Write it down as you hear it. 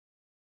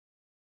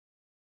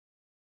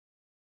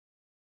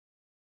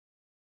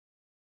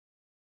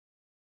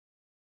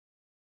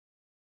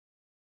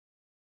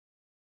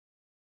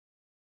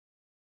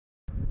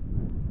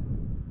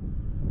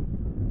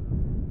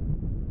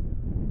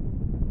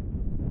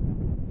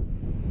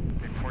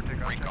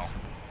Recall.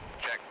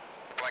 Check.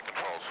 Flight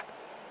controls.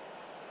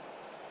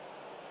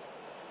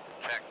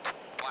 Checked.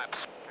 Flaps.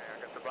 Okay,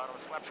 I got the bottom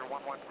flaps are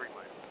 1-1 green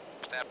light.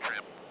 Stab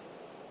trim.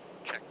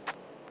 Checked.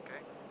 Okay.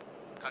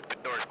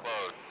 Cockpit doors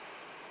closed.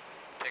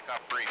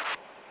 Takeoff brief.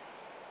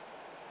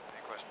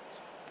 Any questions?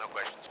 No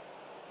questions.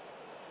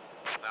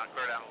 Now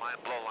clear down line,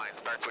 blow line.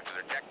 Start switches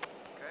are checked.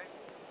 Okay.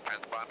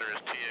 Transponder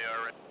is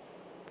TAR.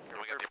 Here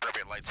we got the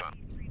appropriate lights on.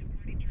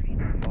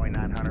 Boeing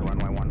 900,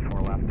 runway 14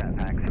 left at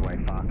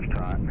taxiway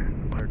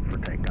Foxtrot, cleared for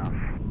takeoff.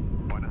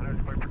 Boeing 900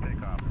 is cleared for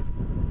takeoff.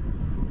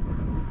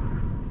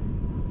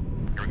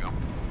 Here we go.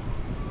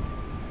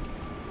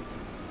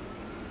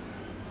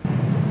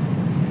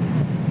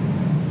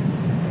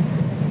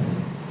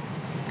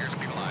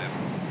 Airspeed alive.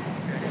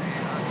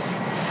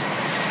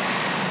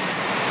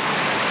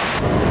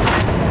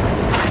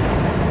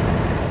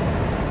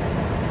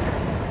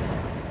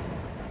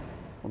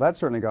 Well, that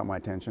certainly got my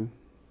attention,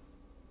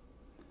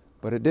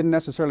 but it didn't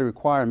necessarily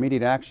require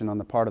immediate action on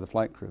the part of the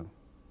flight crew.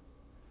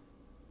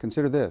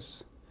 Consider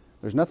this.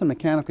 There's nothing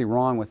mechanically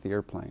wrong with the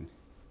airplane.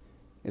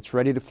 It's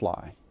ready to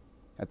fly.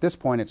 At this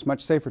point, it's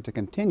much safer to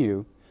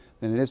continue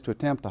than it is to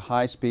attempt a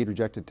high-speed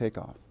rejected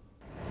takeoff.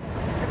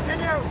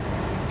 Continue!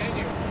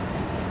 Continue.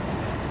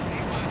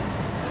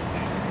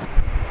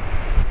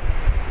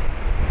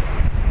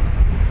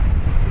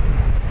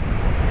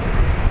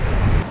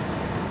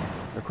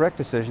 The correct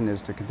decision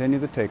is to continue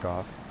the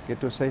takeoff, get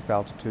to a safe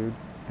altitude,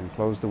 and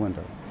close the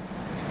window.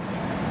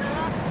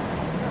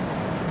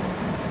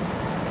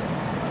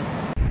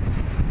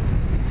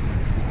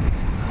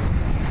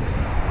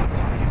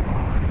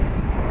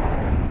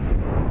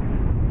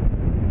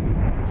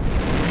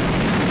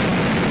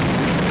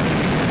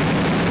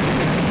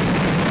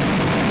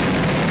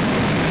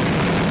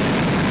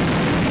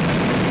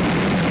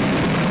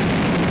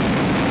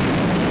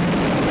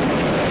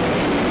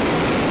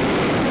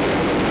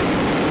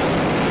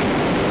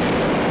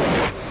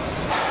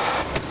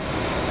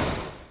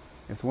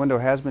 If the window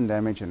has been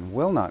damaged and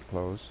will not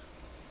close,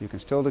 you can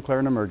still declare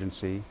an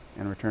emergency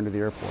and return to the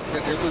airport.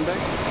 Get the airplane back?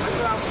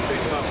 3,000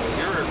 feet level,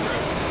 your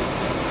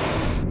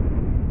aircraft.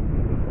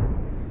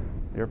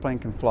 The airplane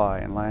can fly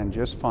and land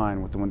just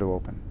fine with the window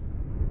open.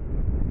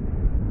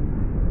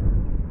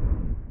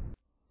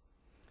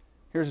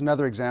 Here's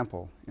another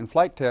example. In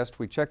flight test,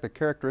 we check the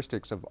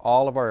characteristics of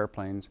all of our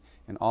airplanes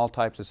in all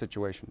types of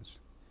situations.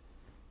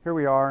 Here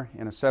we are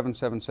in a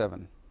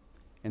 777.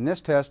 In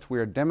this test, we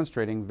are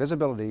demonstrating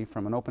visibility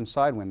from an open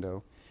side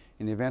window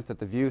in the event that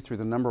the view through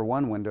the number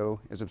 1 window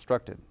is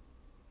obstructed.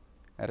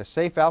 At a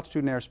safe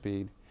altitude and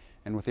airspeed,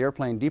 and with the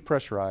airplane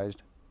depressurized,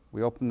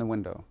 we open the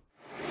window.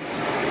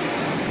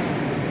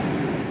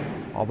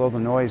 Although the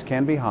noise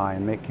can be high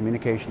and make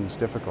communications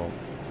difficult,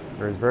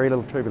 there is very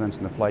little turbulence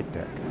in the flight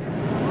deck.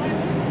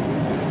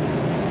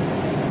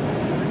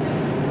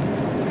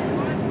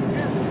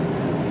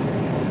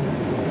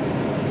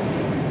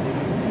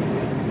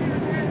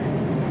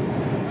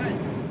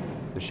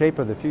 The shape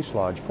of the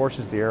fuselage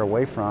forces the air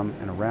away from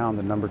and around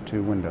the number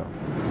 2 window.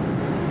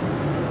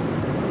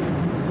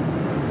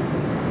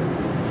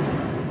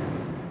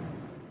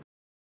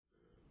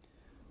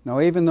 Now,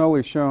 even though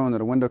we've shown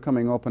that a window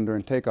coming open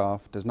during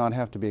takeoff does not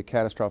have to be a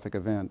catastrophic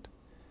event,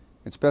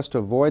 it's best to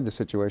avoid the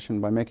situation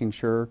by making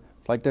sure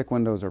flight deck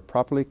windows are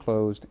properly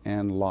closed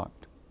and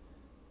locked.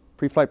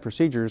 Pre-flight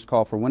procedures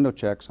call for window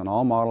checks on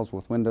all models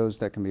with windows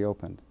that can be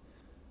opened.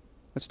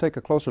 Let's take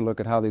a closer look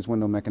at how these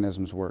window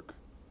mechanisms work.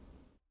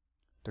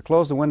 To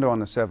close the window on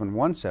the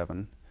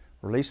 717,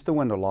 release the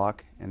window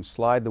lock and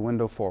slide the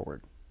window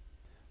forward.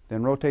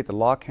 Then rotate the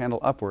lock handle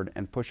upward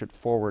and push it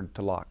forward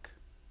to lock.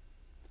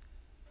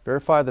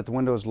 Verify that the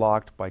window is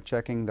locked by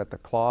checking that the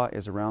claw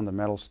is around the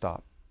metal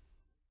stop.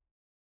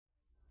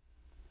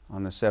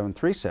 On the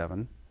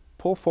 737,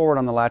 pull forward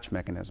on the latch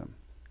mechanism.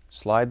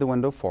 Slide the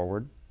window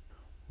forward.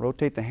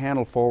 Rotate the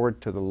handle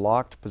forward to the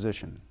locked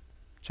position.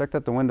 Check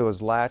that the window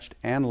is latched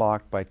and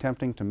locked by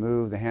attempting to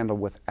move the handle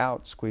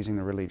without squeezing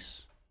the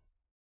release.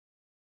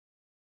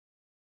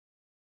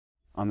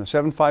 On the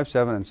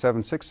 757 and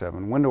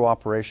 767, window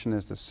operation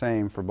is the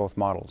same for both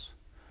models.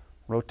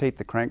 Rotate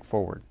the crank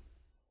forward.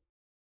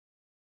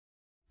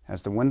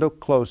 As the window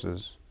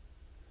closes,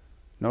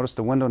 notice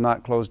the window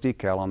not closed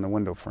decal on the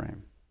window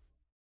frame.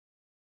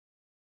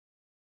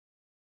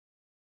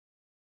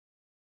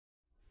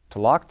 To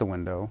lock the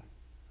window,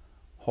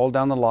 hold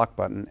down the lock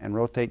button and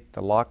rotate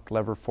the lock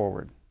lever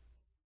forward.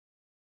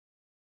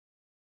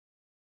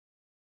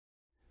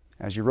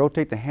 As you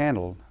rotate the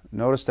handle,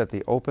 notice that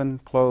the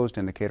open-closed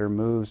indicator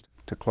moves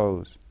to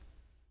close.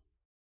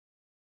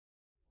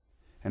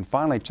 And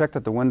finally, check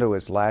that the window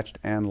is latched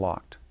and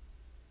locked.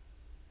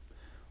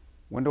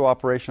 Window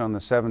operation on the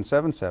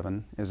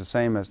 777 is the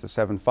same as the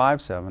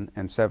 757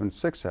 and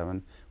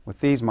 767 with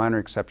these minor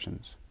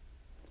exceptions.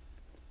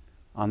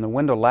 On the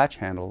window latch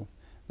handle,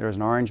 there is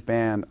an orange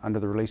band under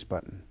the release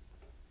button.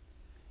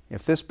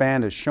 If this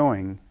band is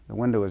showing, the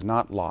window is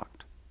not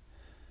locked.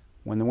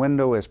 When the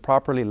window is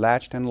properly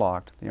latched and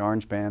locked, the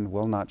orange band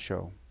will not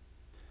show.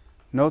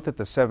 Note that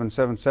the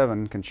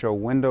 777 can show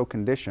window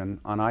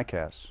condition on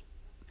ICAS.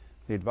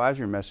 The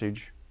advisory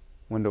message,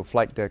 window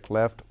flight deck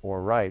left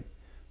or right,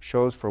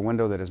 shows for a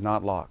window that is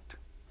not locked,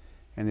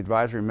 and the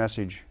advisory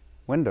message,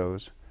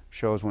 windows,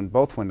 shows when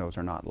both windows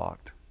are not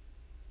locked.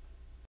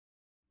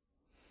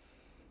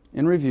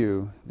 In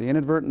review, the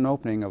inadvertent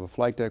opening of a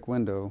flight deck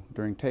window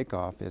during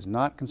takeoff is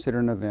not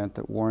considered an event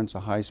that warrants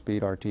a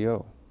high-speed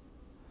RTO.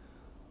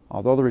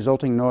 Although the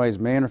resulting noise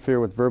may interfere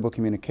with verbal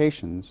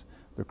communications,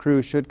 the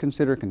crew should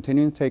consider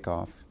continuing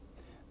takeoff,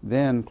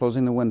 then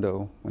closing the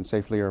window when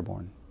safely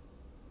airborne.